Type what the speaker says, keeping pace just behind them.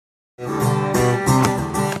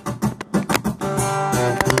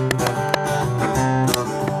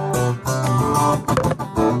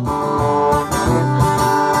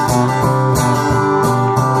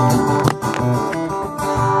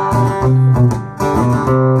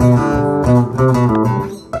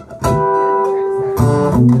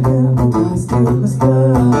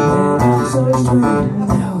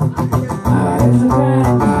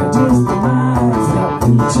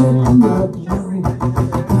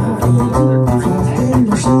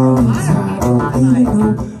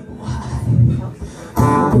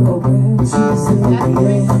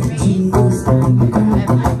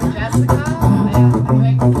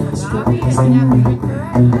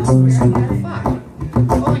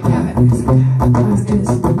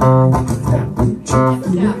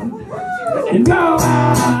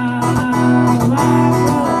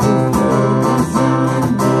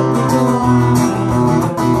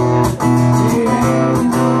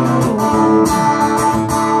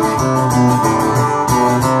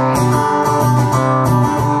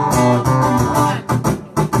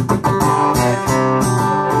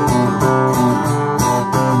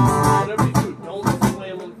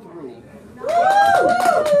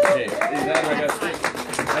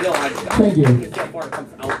Thank you.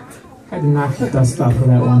 I did not get dust off of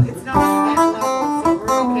that one.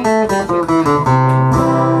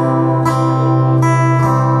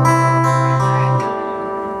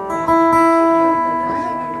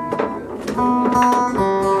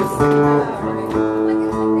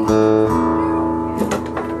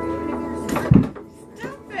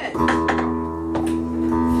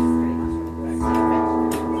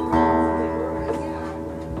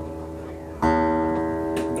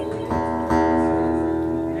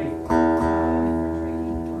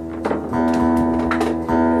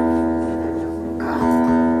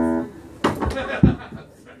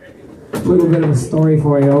 A little bit of a story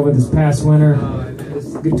for you. Over this past winter,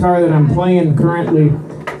 this guitar that I'm playing currently,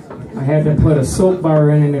 I had to put a soap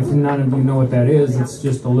bar in, and if none of you know what that is, it's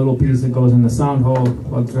just a little piece that goes in the sound hole,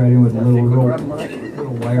 plugs right in with a little rope,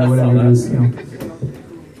 little wire, whatever it is, you know.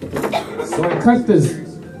 So I cut this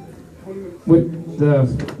with the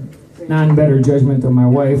non-better judgment of my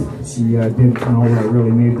wife. She didn't know I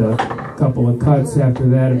really made the couple of cuts. After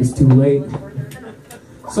that, it was too late.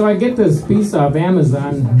 So I get this piece off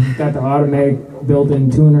Amazon, got the automatic built-in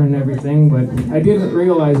tuner and everything, but I didn't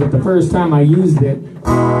realize that the first time I used it,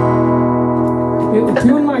 it would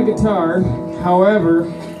tune my guitar. However,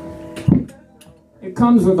 it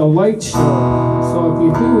comes with a light show. So if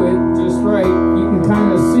you do it just right, you can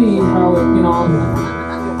kind of see how it, you know,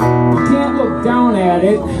 you can't look down at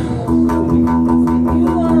it.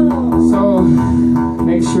 So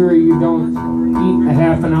make sure you don't eat a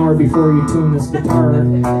half an hour before you tune this guitar.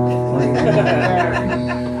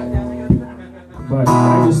 But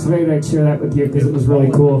I just figured I'd share that with you because it was really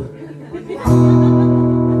cool.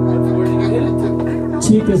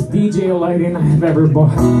 Cheapest DJ lighting I've ever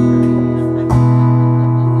bought.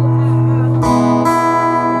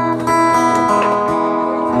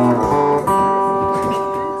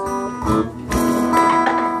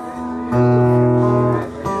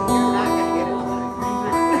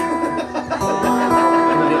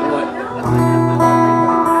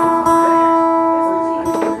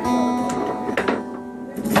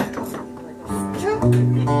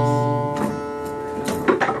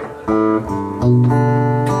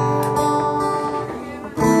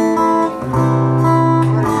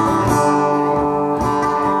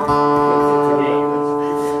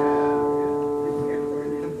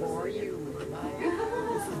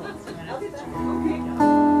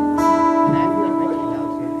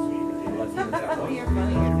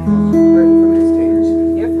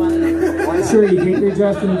 Sure, you get your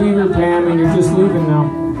Justin Bieber, Pam, and you're just leaving now.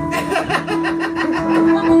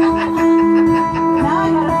 Now I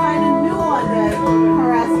gotta find a new one to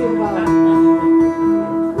harass you about.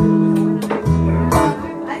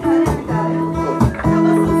 I got it. How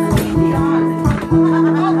about some CD on?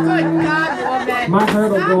 Oh, good God, woman. My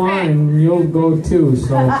heart will go on, and you'll go too,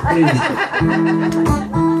 so please.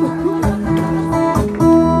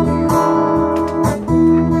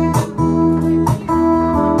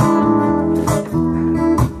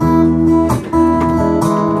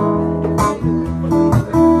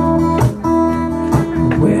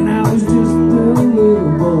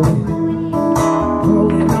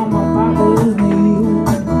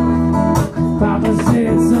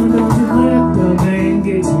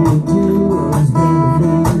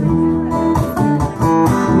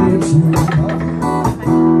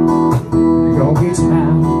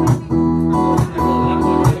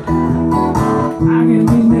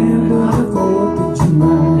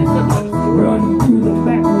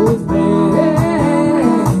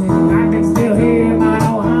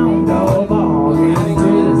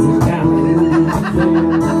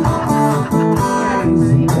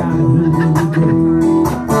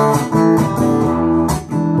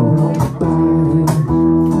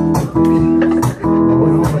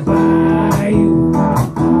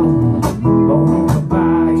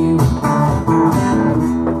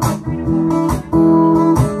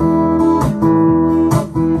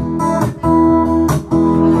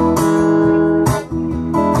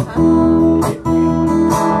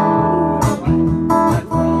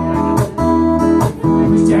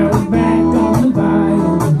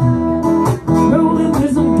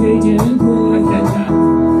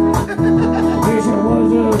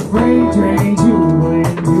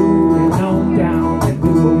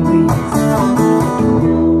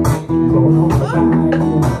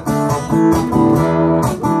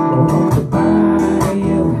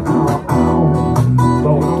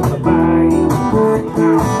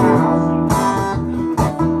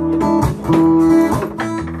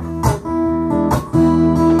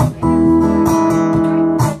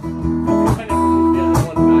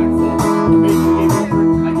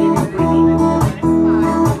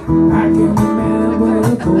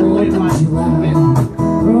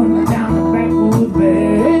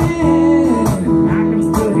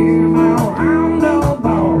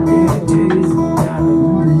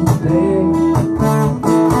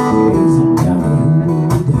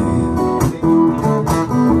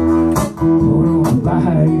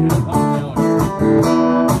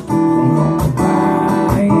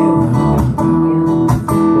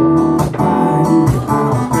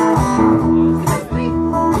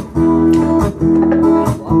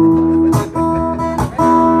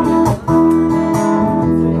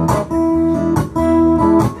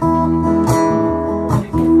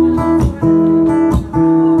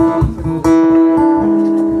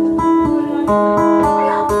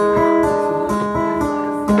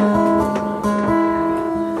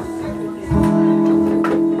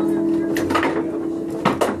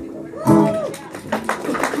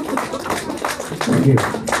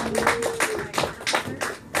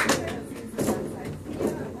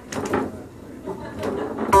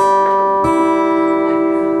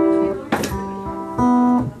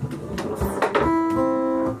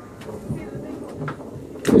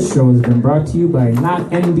 This show has been brought to you by Not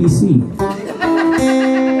NBC.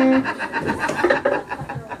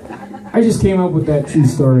 I just came up with that true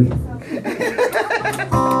story.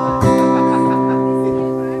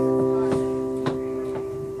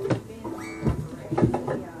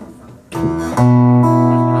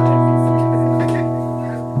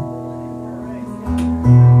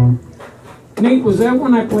 Nate, was that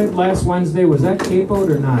one I played last Wednesday? Was that capoed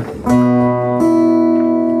or not?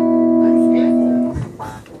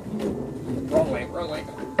 Rolling.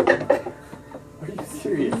 Are you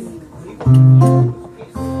serious?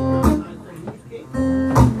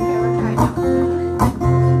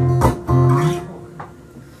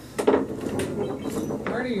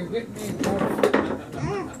 Marty, you're getting me in trouble.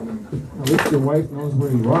 At least your wife knows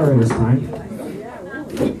where you are this time.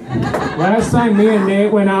 Last time me and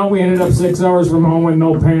Nate went out, we ended up 6 hours from home with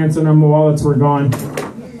no pants and our wallets were gone.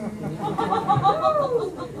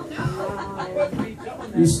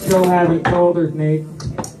 You still haven't told her, Nate.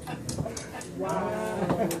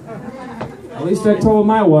 At least I told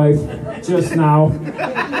my wife just now.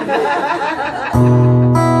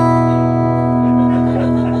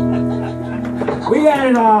 We got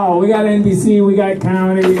it all. We got NBC, we got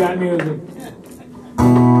comedy, we got music.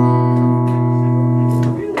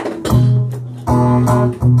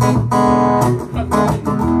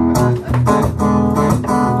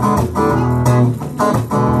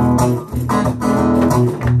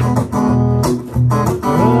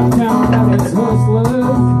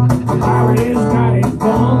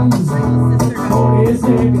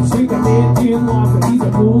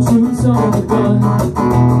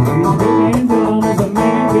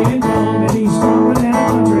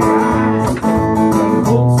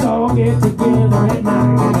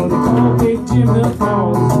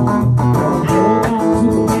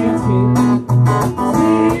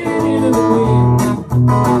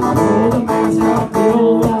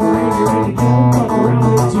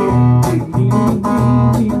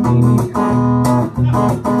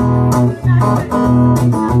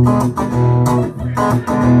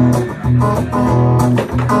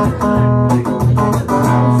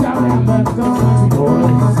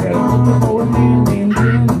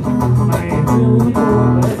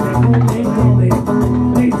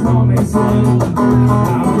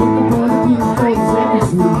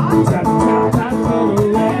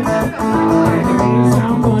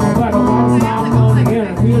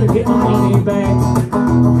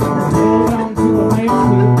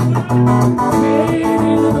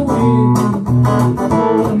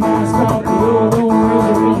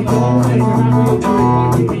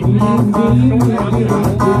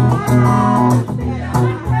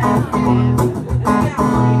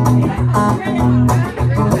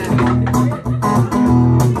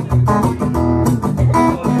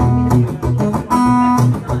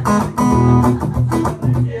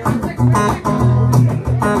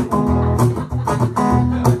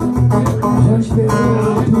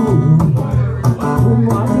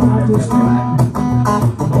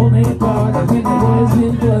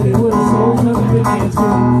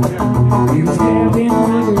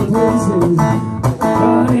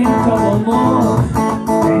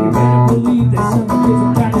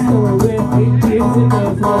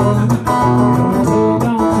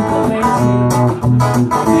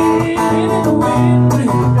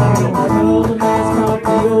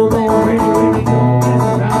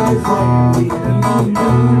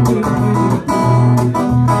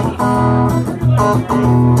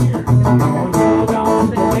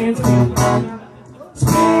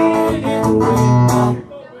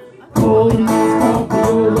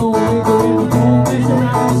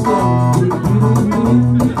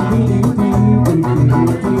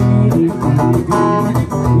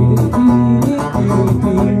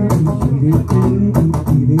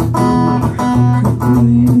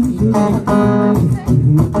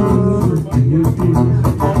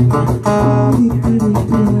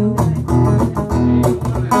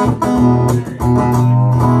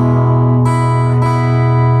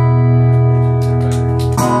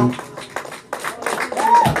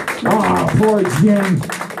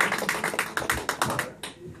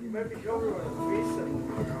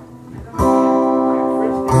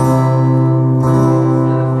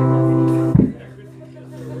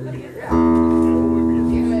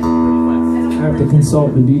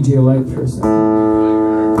 Consult the DJ light for a second.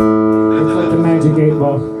 It's like the magic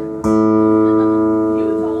 8-ball.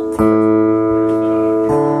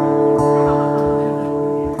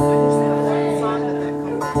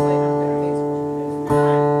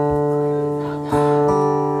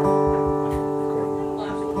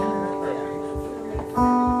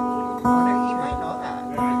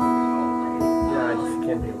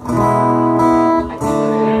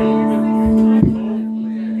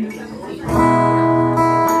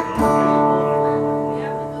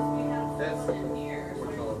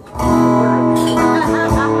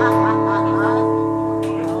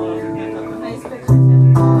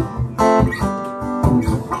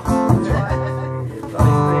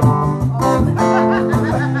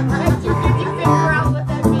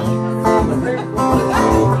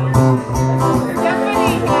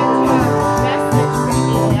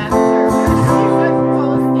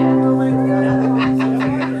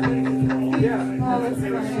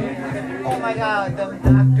 like the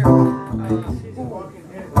doctor.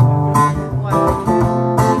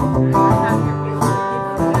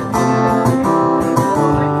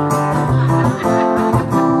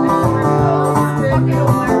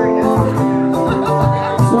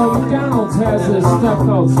 So McDonald's has this stuff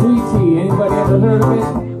called sweet tea. Anybody ever heard of it?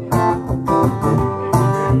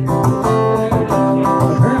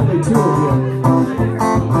 Apparently 2 of you.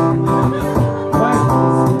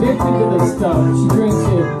 Wife's addicted to this stuff. She drinks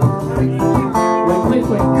it like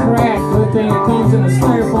liquid crack. Good thing it comes in a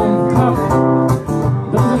styrofoam cup.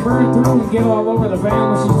 Doesn't burn through and get all over the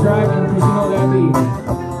van when she's driving, because you know that'd be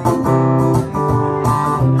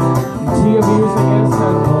tea abuse, I guess. I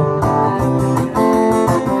don't know.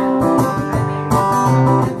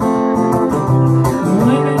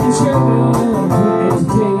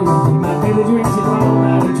 My baby drinks it all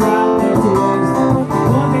out of drop that taste.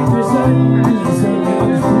 One thing for certain,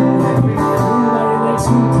 everybody likes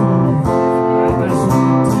sweet tea. I got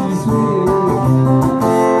sweet tea, sweet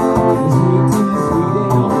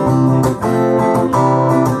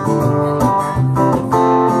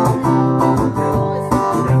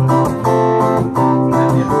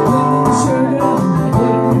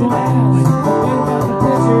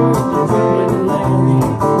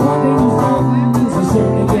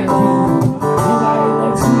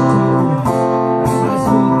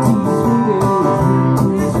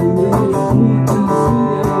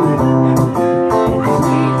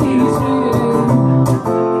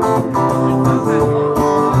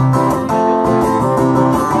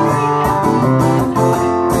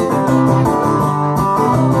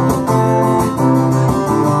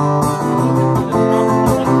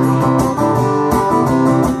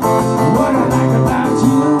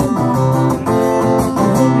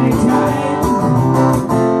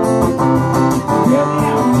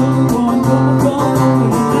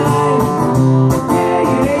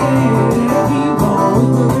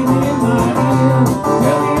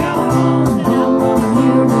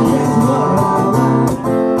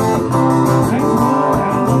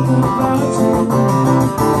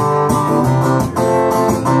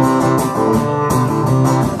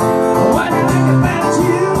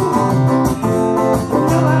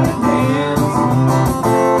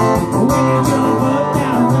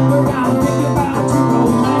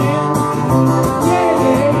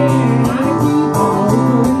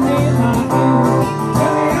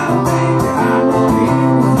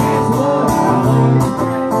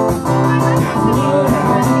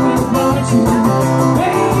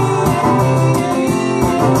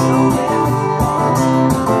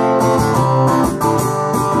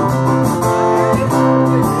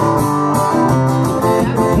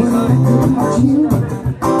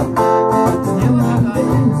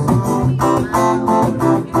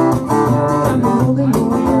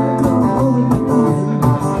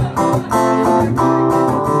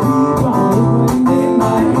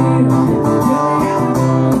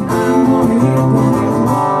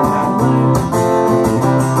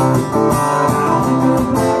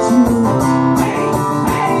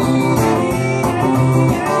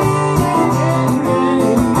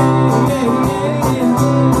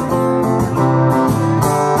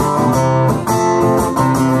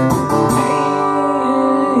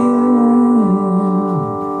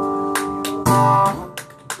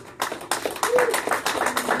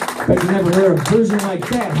Bet you never heard a version like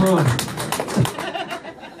that, huh?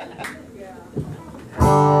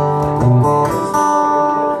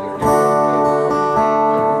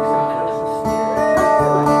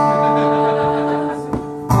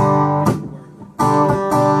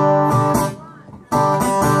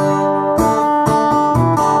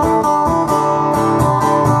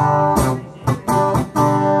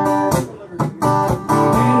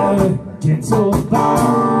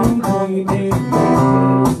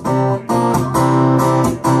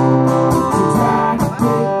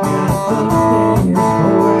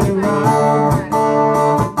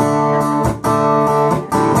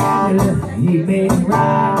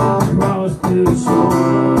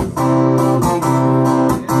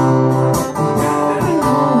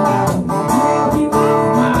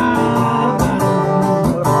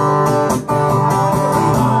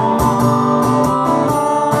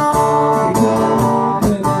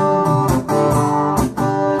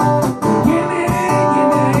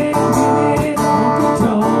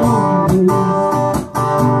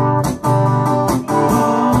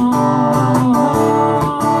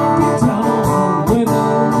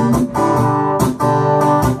 Women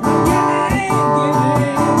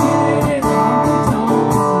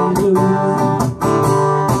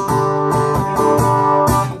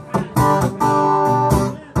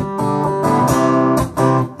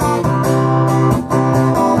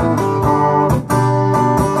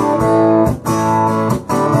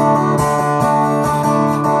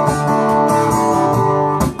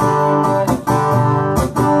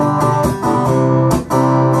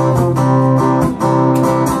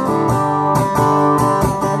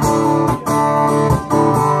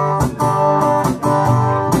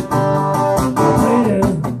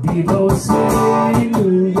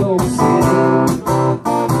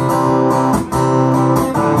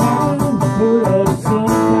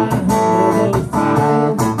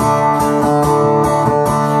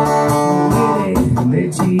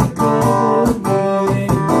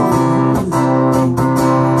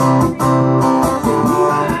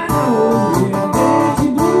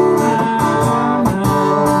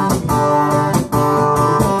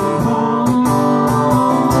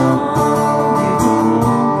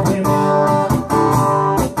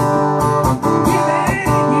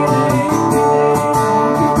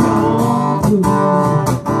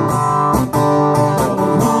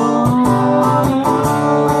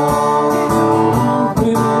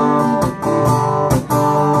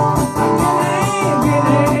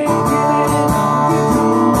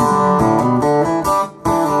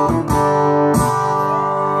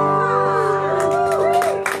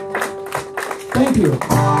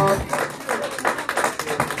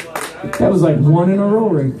one in a row,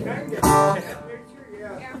 right?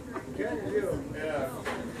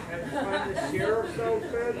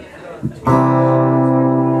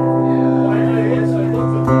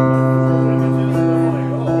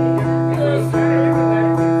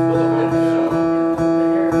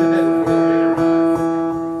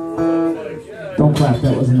 Don't clap,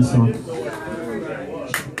 that wasn't a song.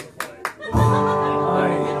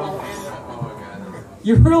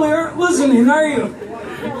 You really aren't listening, are you?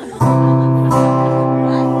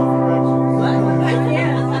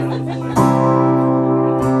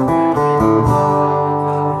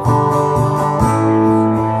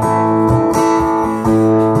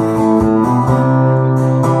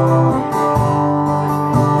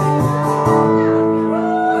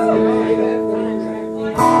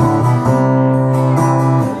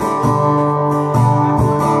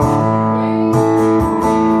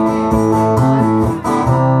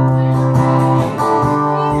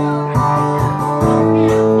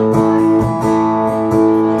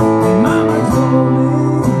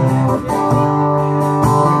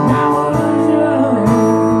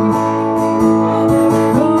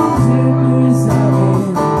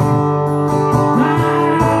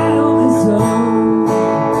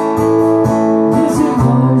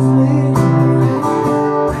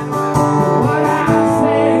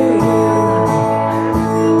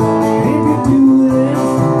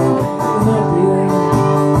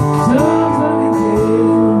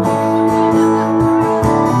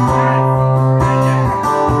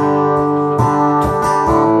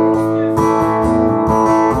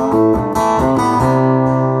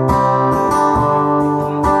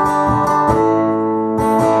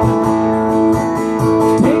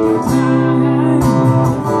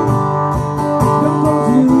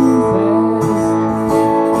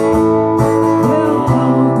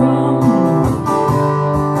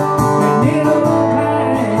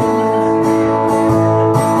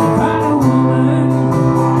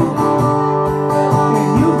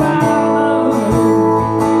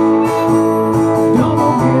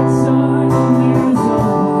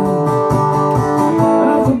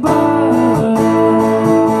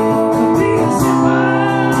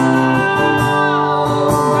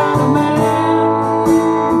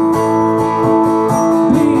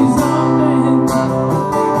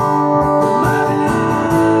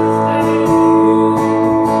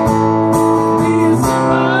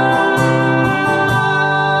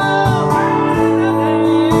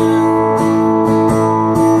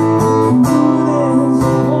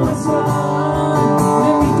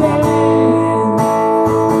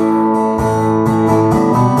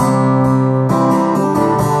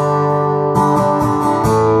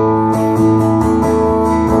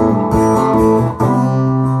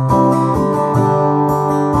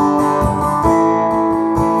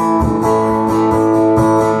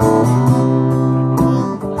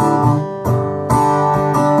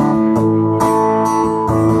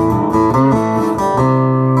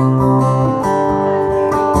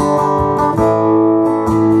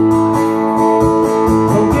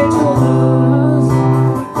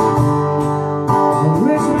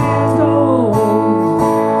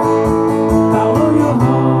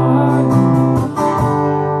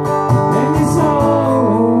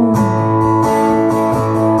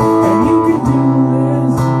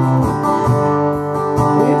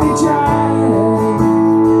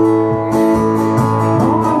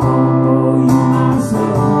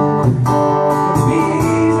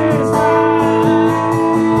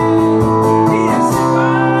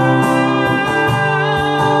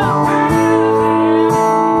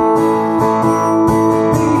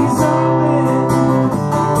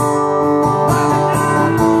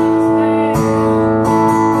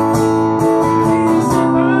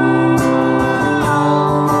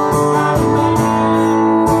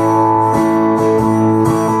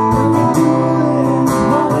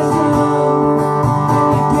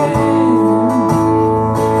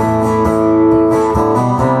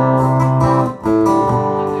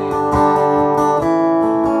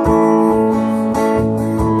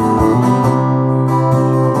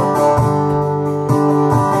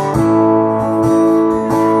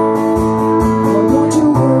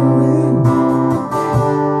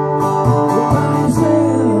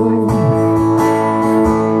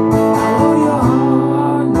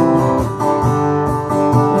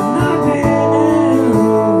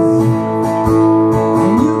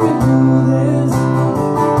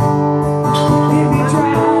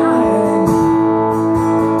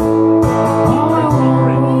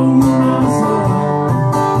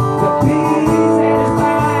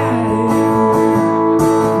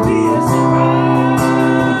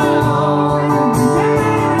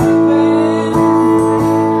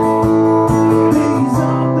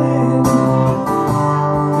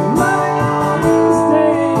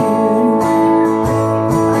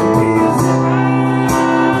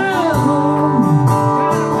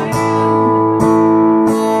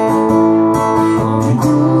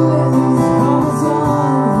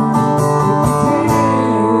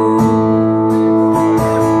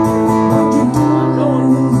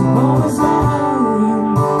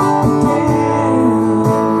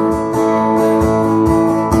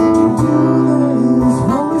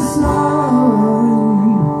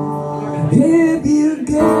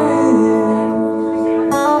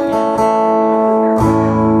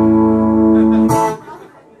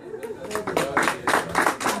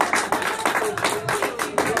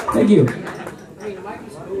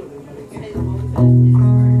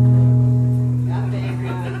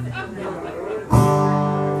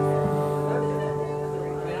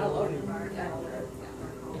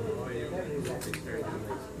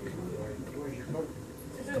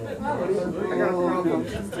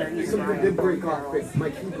 My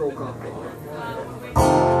key broke off.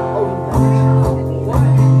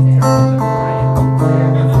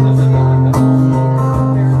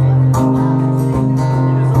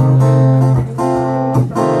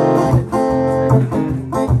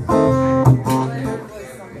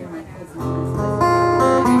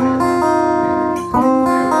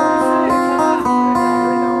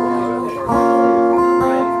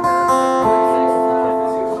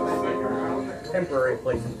 Temporary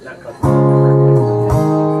placement, not custom.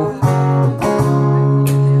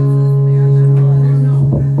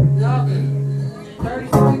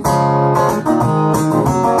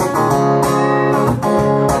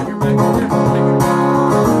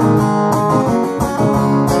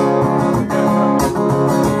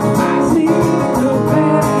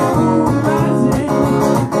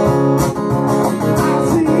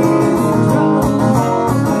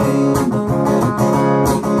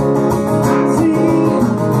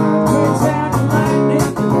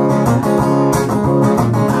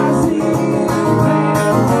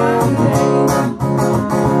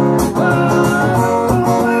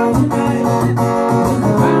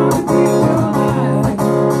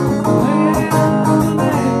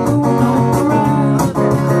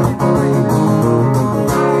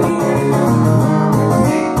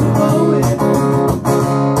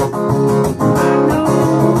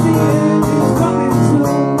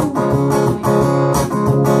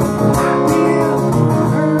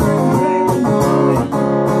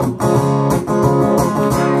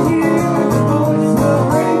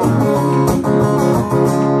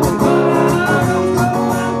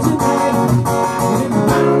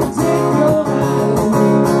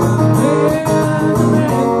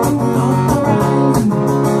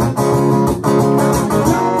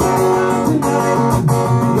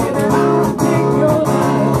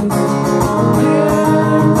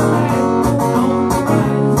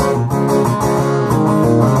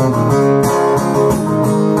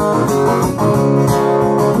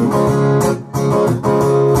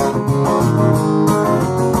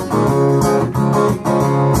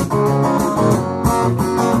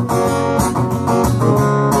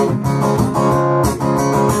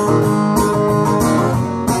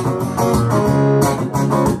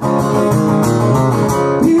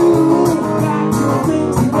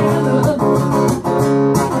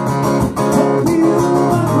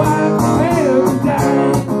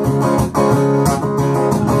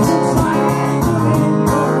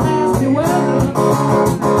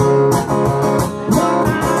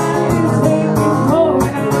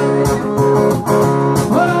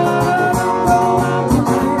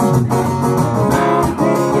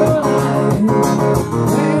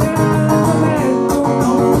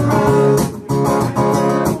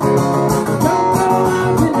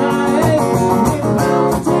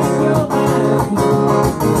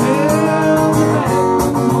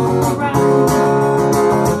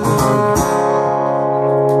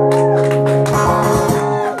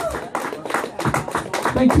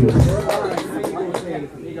 Thank you.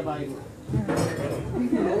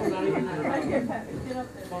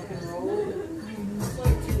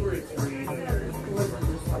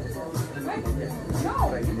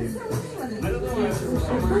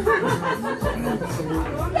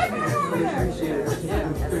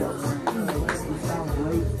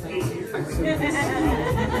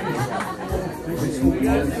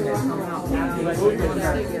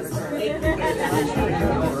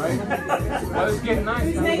 I was getting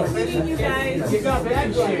nice. Nice meeting you guys. You got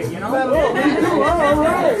bad shit, you know?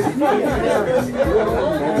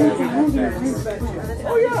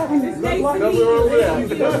 Oh yeah. Nice to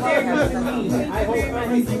meet you. I hope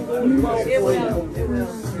everything goes. It will.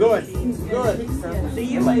 Good. Good. See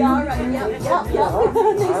you later. All right. Yep.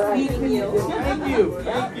 Nice meeting you. Thank you.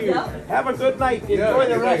 Thank you. Yep. Have a good night. Enjoy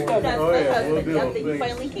the rest of That's it. my husband. Yep, that you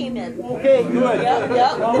finally came in. Okay, good. Yep.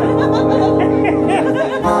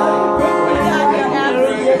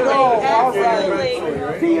 There you go. Absolutely.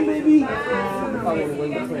 See you, baby.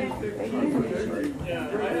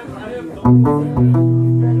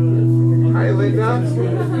 Hi, Linda.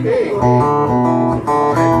 Hey.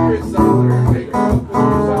 I'm Chris Zoller. Make a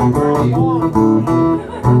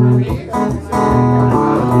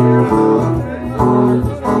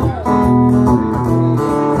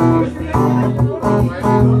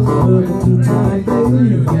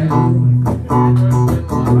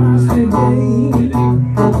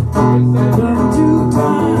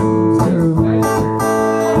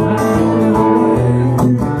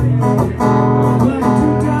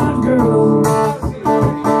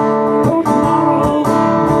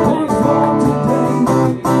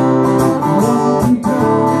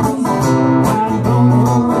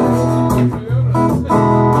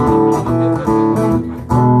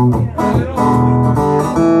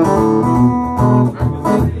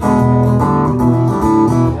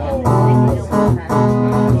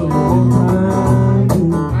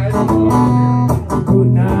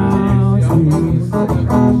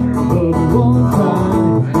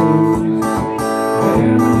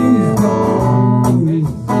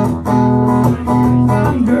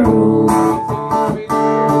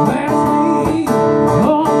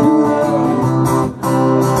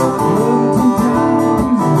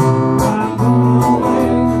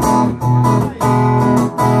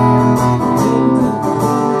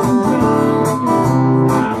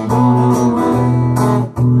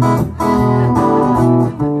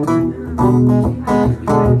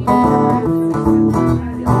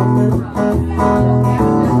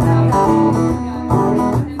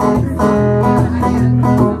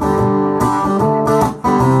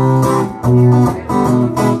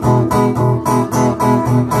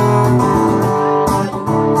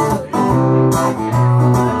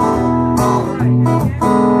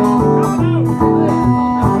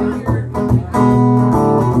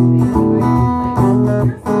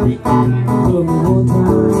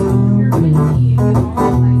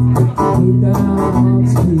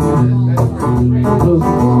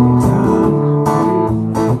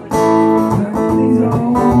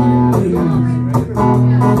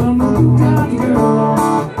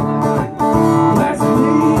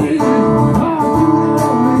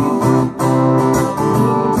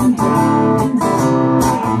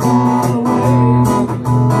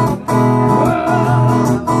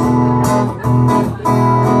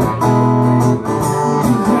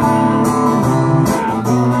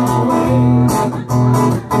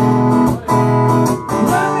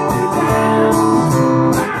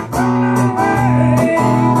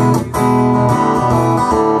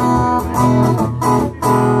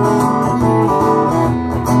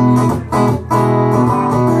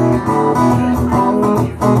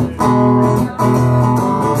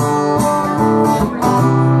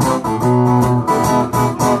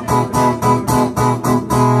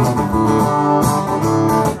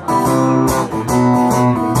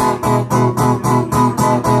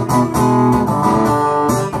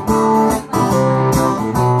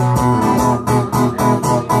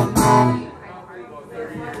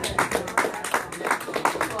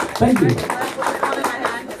Thank you.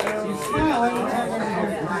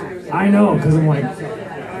 I know, because I'm like...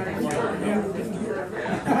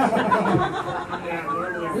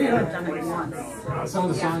 some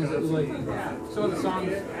of the songs, it was like... Some of the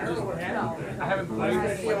songs, just... I haven't played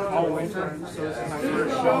like, all winter, so this is my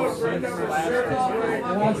first show since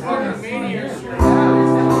I'm going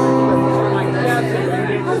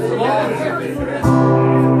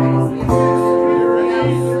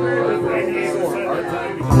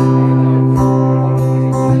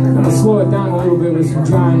to slow it down a little bit with some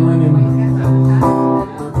John Lennon.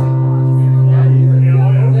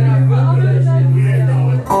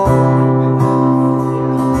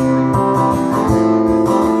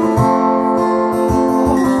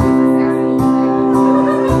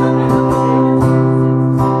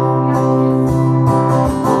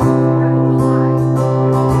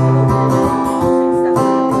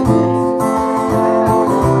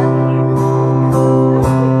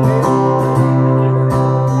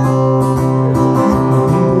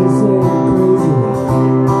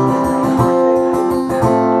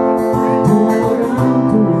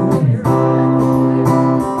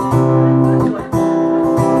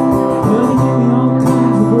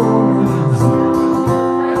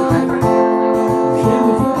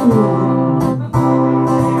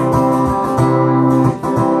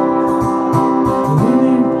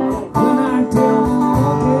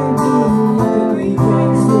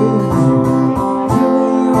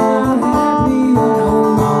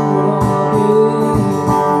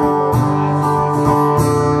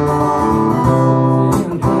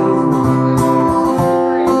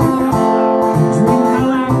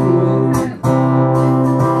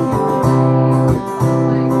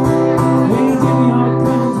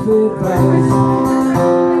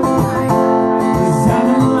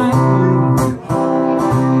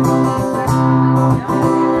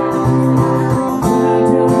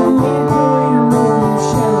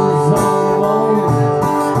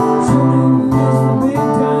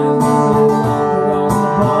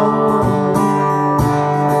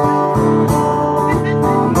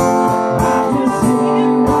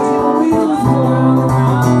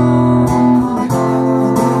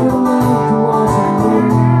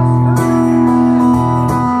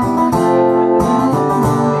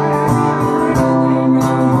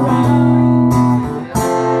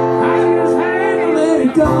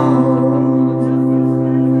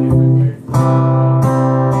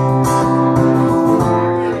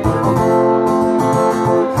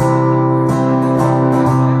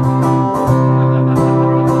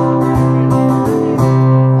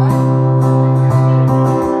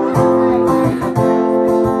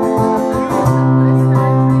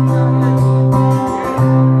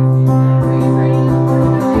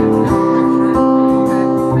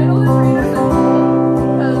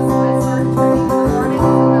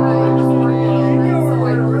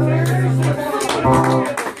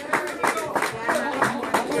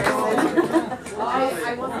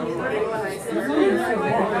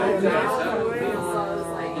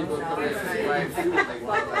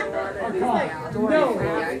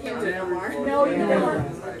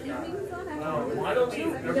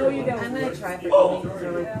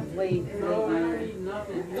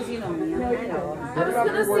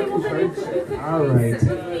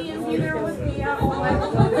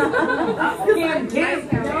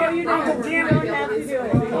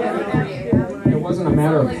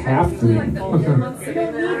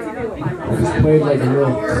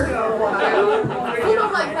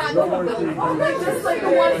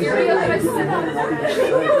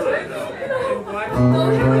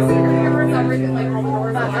 Well, have you seen the cameras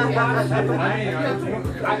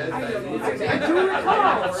do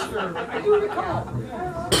recall, sir. I do recall.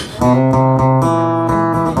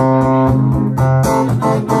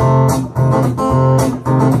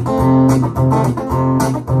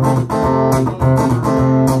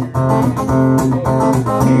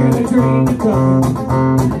 Hear the train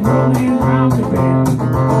coming, rolling round the bend.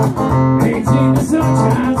 Ain't seen the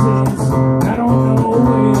sunshine since I don't know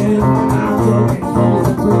when. I'm looking for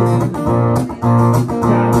the prison.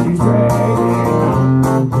 Time is dragging on.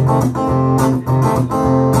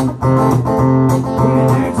 When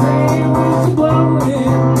that train was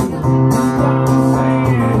blowing, I'm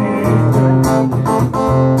saying it.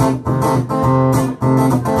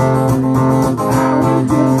 I was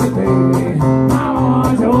just a baby.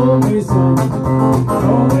 Mama told me so.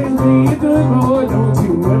 Always be a good boy, don't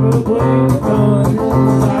you ever play the gun.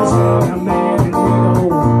 I said I'm mad at you,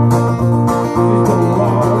 just don't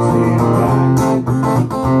walk in right.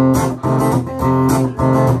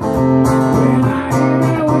 When I hear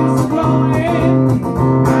that whistle blowing,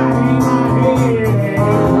 I hang my head.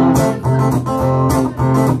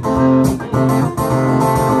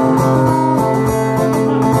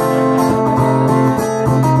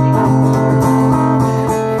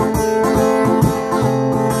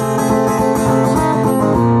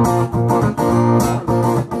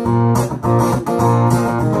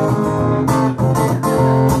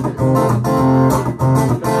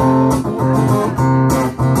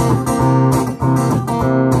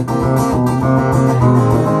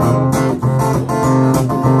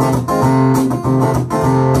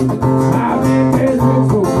 I've been this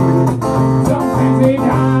before. Sometimes they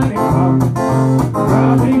dine and pop.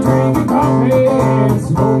 Probably drinking coffee and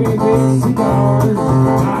smoking big cigars.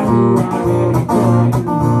 I knew I had it coming.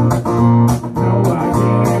 No, I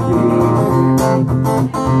can't be.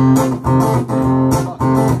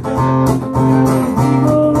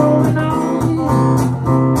 People rolling on.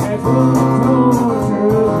 That's what tortures me.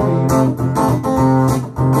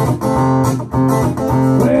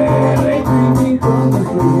 Well, they bring me from the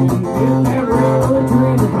street. If that railroad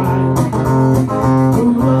train of mine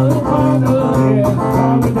moves a little farther, yeah,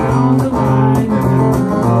 farther down the line.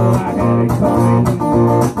 Oh, I had it coming.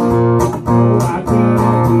 Oh, I can't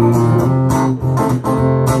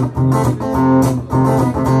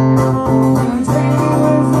the train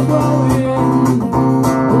was blowing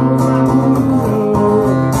over my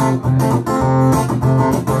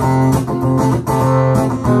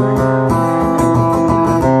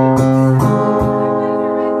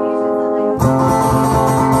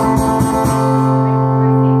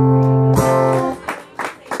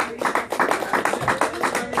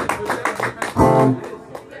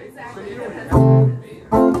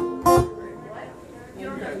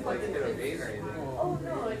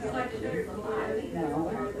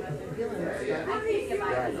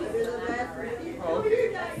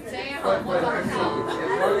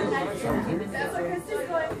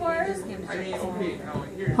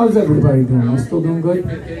How's everybody doing? You still doing good?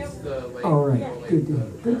 All right, good to hear.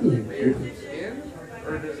 Good to hear.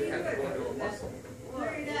 Or does it kind of go into a muscle?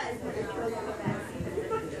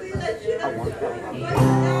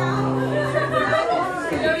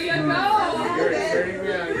 There you go. You're turning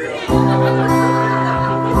me on, girl.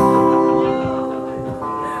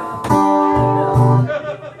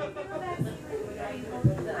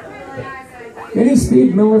 Any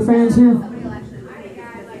Steve Miller fans here?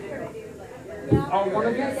 Oh, one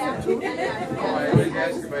of you? Oh, I always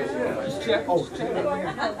ask if I should. Just check. Oh, check.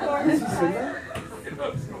 Is he singer?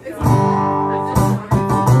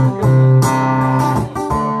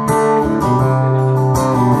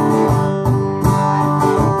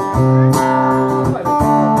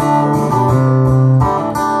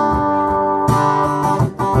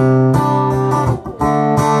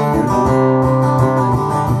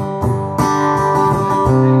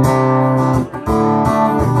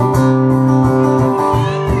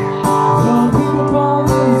 Some people call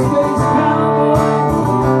me a space cowboy.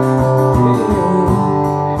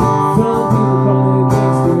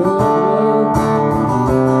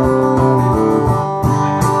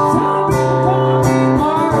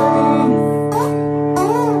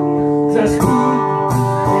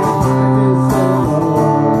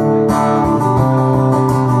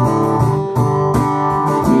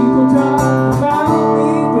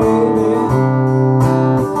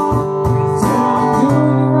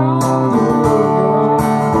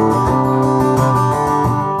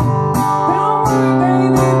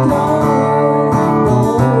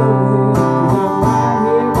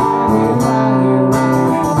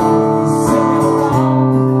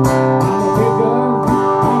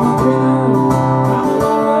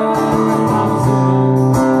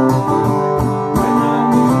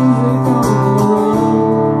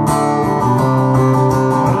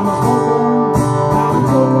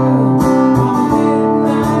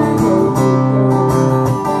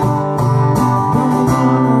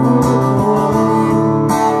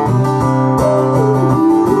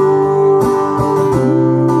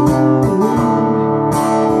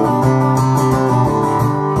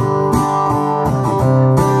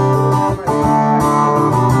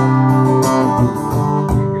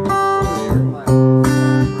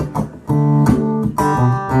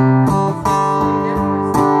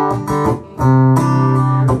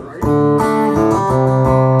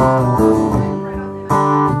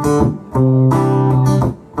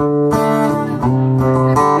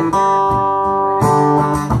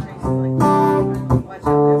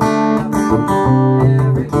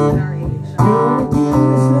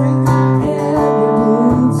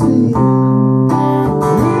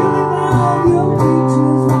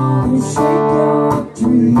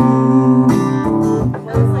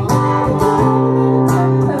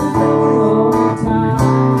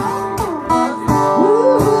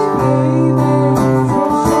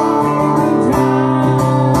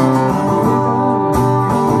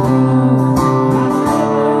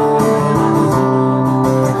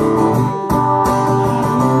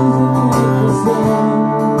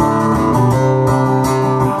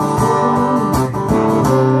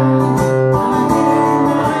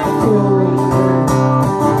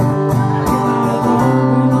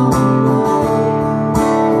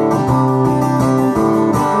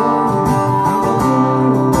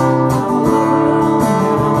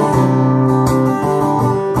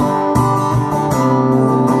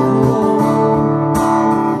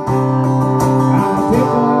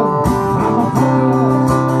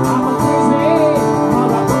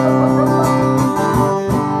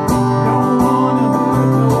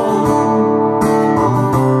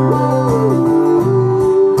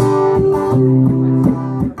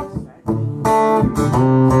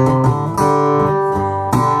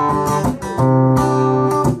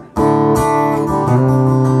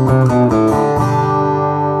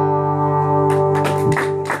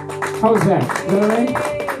 How was that? Is that all right?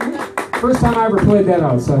 First time I ever played that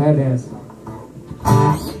out, so I had to ask.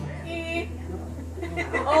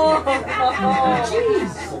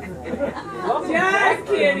 Jeez. Just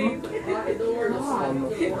kidding.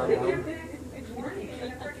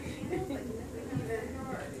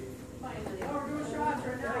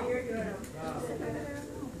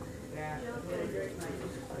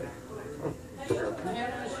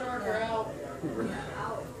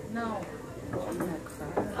 No.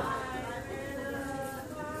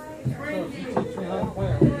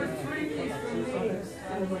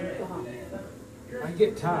 I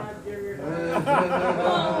get top. He wants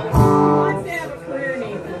to have a career,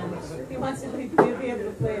 Nathan. He wants to be able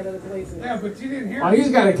to play at other places. Yeah, but you didn't hear Well,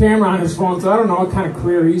 he's got a camera on his phone, so I don't know what kind of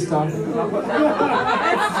career he's talking about.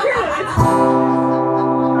 That's true.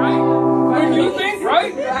 Right? What do you think,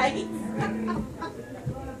 right? Right.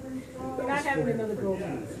 We're not having another girl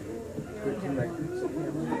dance.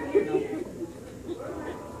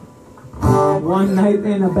 One night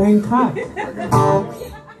in a Bangkok.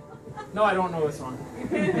 No, I don't know this song.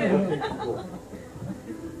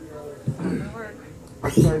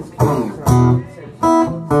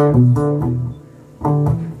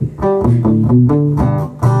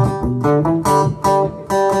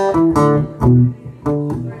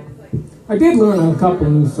 I did learn a couple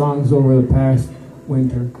new songs over the past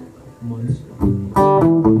winter months.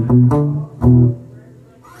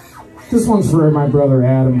 This one's for my brother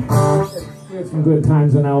Adam. We had some good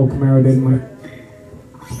times in El Camaro, didn't we?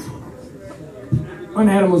 When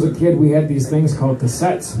Adam was a kid, we had these things called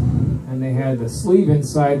cassettes, and they had the sleeve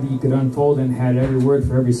inside that you could unfold and had every word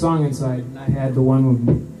for every song inside. And I had the one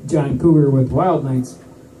with John Cougar with Wild Nights.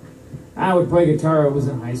 I would play guitar. I was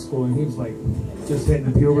in high school, and he was like just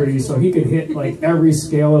hitting puberty, so he could hit like every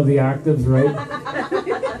scale of the octaves, right?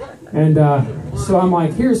 And so I'm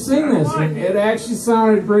like, here, sing this, and it actually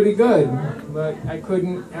sounded pretty good, but I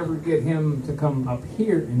couldn't ever get him to come up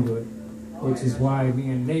here and do it, which is why me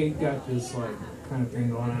and Nate got this like kind of thing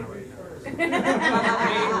going on right now.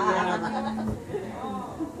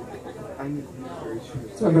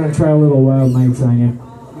 So I'm gonna try a little Wild Nights on you.